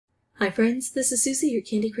Hi friends, this is Susie, your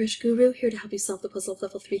Candy Crush guru, here to help you solve the puzzle of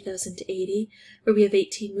level 3080, where we have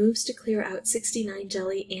 18 moves to clear out 69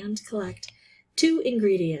 jelly and collect 2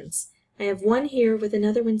 ingredients. I have one here with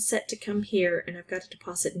another one set to come here, and I've got to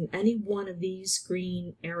deposit in any one of these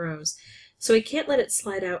green arrows. So I can't let it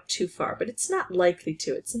slide out too far, but it's not likely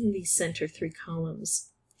to. It's in the center 3 columns.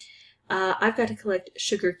 I've got to collect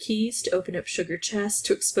sugar keys to open up sugar chests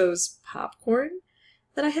to expose popcorn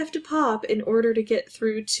that I have to pop in order to get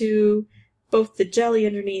through to both the jelly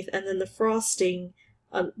underneath and then the frosting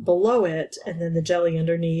below it, and then the jelly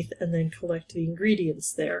underneath, and then collect the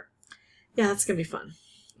ingredients there. Yeah, that's going to be fun.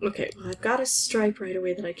 Okay, well, I've got a stripe right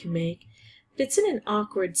away that I can make, but it's in an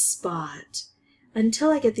awkward spot.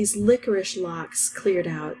 Until I get these licorice locks cleared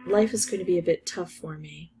out, life is going to be a bit tough for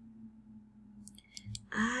me.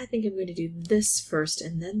 I think I'm going to do this first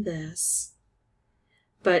and then this.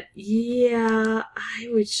 But yeah, I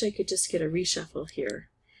wish I could just get a reshuffle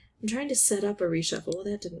here. I'm trying to set up a reshuffle. Well,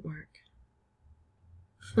 that didn't work.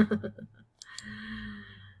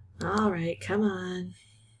 All right, come on.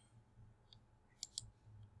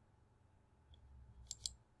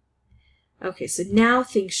 Okay, so now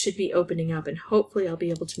things should be opening up, and hopefully I'll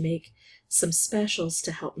be able to make some specials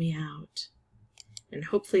to help me out. And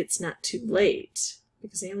hopefully it's not too late,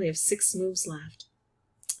 because I only have 6 moves left.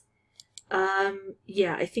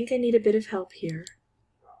 Yeah, I think I need a bit of help here.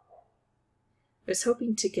 I was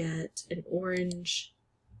hoping to get an orange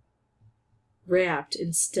wrapped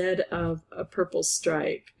instead of a purple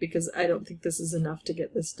stripe, because I don't think this is enough to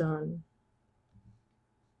get this done.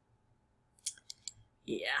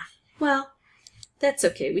 Yeah, well, that's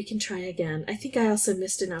okay. We can try again. I think I also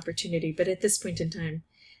missed an opportunity, but at this point in time,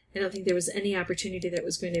 I don't think there was any opportunity that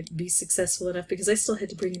was going to be successful enough, because I still had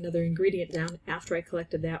to bring another ingredient down after I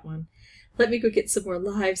collected that one. Let me go get some more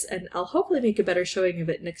lives, and I'll hopefully make a better showing of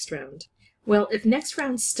it next round. Well, if next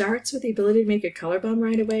round starts with the ability to make a color bomb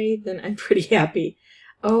right away, then I'm pretty happy.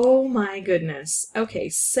 Oh my goodness. Okay,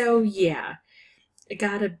 so yeah, I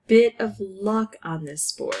got a bit of luck on this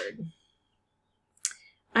board.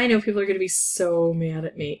 I know people are going to be so mad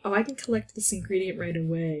at me. Oh, I can collect this ingredient right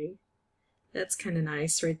away. That's kind of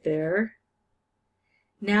nice right there.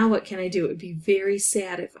 Now what can I do? It would be very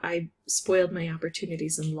sad if I spoiled my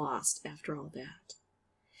opportunities and lost after all that.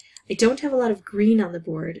 I don't have a lot of green on the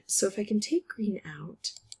board, so if I can take green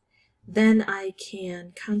out, then I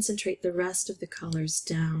can concentrate the rest of the colors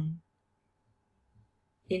down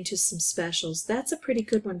into some specials. That's a pretty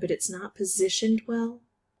good one, but it's not positioned well.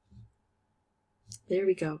 There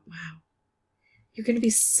we go. Wow. You're going to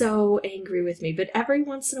be so angry with me, but every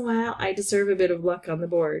once in a while I deserve a bit of luck on the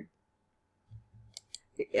board.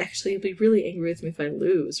 Actually, you'll be really angry with me if I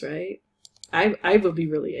lose, right? I will be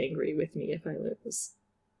really angry with me if I lose.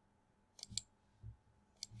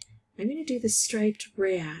 I'm going to do the striped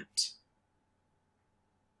wrapped.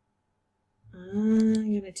 I'm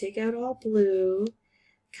going to take out all blue,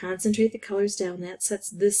 concentrate the colors down. That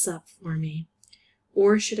sets this up for me.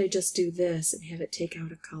 Or should I just do this and have it take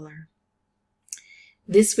out a color?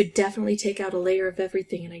 This would definitely take out a layer of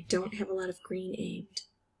everything, and I don't have a lot of green aimed.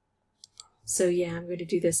 So yeah, I'm going to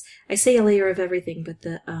do this. I say a layer of everything, but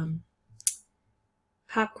the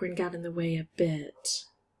popcorn got in the way a bit.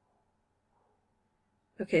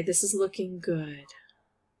 Okay, this is looking good.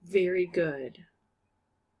 Very good.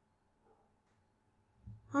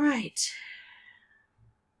 All right.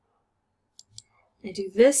 I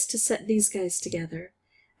do this to set these guys together.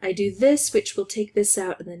 I do this, which will take this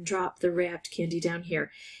out and then drop the wrapped candy down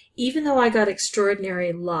here. Even though I got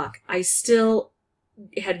extraordinary luck, I still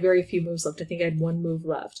had very few moves left. I think I had 1 move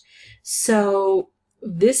left. So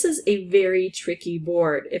this is a very tricky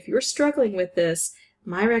board. If you're struggling with this,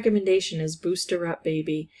 my recommendation is booster up,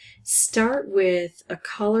 baby. Start with a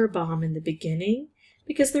color bomb in the beginning,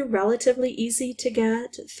 because they're relatively easy to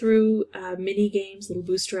get through mini games, little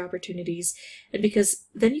booster opportunities, and because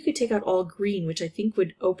then you could take out all green, which I think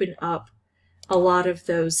would open up a lot of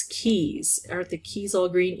those keys. Aren't the keys all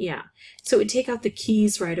green? Yeah. So it would take out the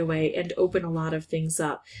keys right away and open a lot of things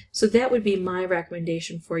up. So that would be my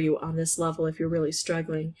recommendation for you on this level if you're really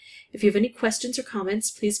struggling. If you have any questions or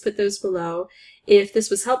comments, please put those below. If this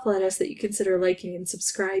was helpful, I'd ask that you consider liking and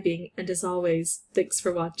subscribing. And as always, thanks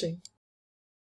for watching.